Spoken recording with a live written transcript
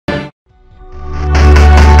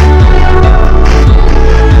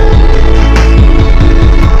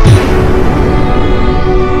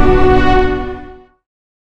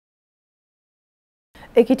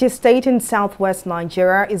Ekiti State in southwest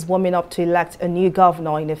Nigeria is warming up to elect a new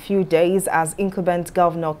governor in a few days as incumbent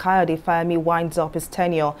Governor Kayode winds up his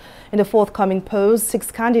tenure. In the forthcoming polls,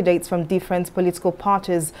 6 candidates from different political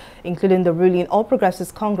parties, including the ruling All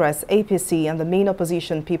Progressives Congress, APC, and the main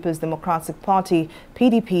opposition People's Democratic Party,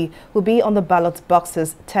 PDP, will be on the ballot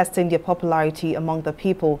boxes, testing their popularity among the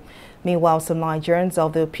people. Meanwhile, some Nigerians are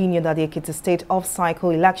of the opinion that the Ekiti State off-cycle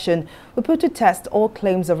election will put to test all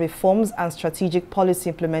claims of reforms and strategic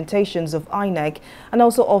policy implementations of INEC and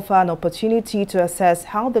also offer an opportunity to assess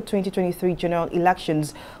how the 2023 general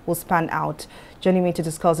elections will span out. Joining me to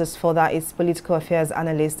discuss this further is political affairs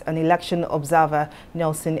analyst and election observer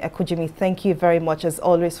Nelson Ekujumi. Thank you very much, as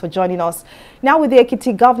always, for joining us. Now, with the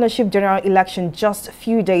Ekiti Governorship general election just a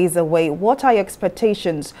few days away, what are your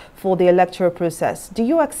expectations for the electoral process? Do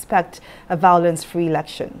you expect a violence-free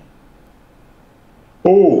election?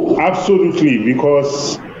 Oh, absolutely,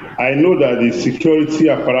 because I know that the security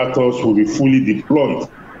apparatus will be fully deployed.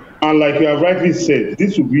 And like you have rightly said,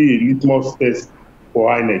 this will be a litmus test for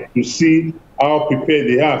INEC to see how prepared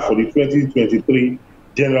they are for the 2023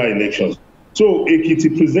 general elections. So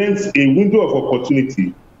Ekiti presents a window of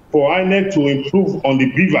opportunity for INEC to improve on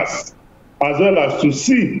the beavers, as well as to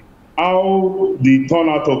see how the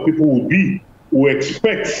turnout of people will be. We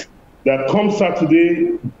expect that come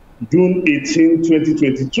Saturday, June 18,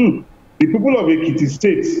 2022, the people of Ekiti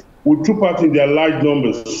State will troop out in their large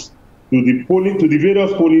numbers to the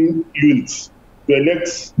various polling units to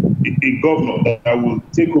elect a governor that will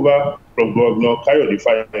take over from Governor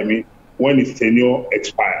Kayode when his tenure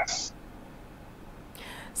expires.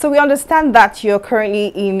 So we understand that you're currently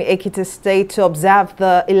in Ekiti State to observe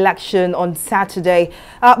the election on Saturday.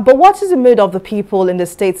 But what is the mood of the people in the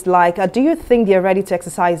states like? Do you think they're ready to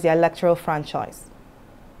exercise their electoral franchise?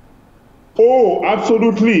 Oh,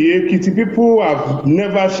 absolutely. Ekiti people have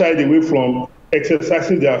never shied away from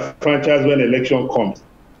exercising their franchise when election comes.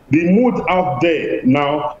 The mood out there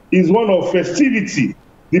now is one of festivity.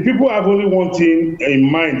 The people have only one thing in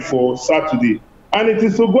mind for Saturday, and it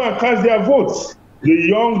is to go and cast their votes. The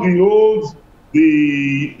young, the old,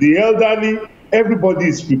 the elderly, everybody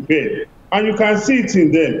is prepared. And you can see it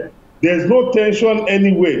in them. There's no tension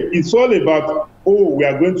anywhere. It's all about, oh, we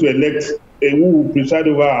are going to elect who will preside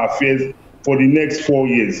over our affairs for the next 4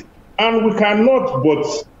 years. And we cannot, but,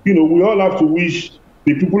 we all have to wish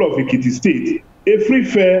the people of Ekiti State a free,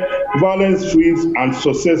 fair, violence-free, and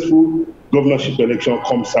successful governorship election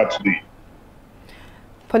come Saturday.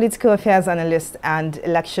 Political affairs analyst and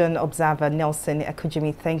election observer Nelson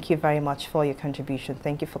Ekujumi, thank you very much for your contribution.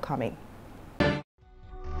 Thank you for coming.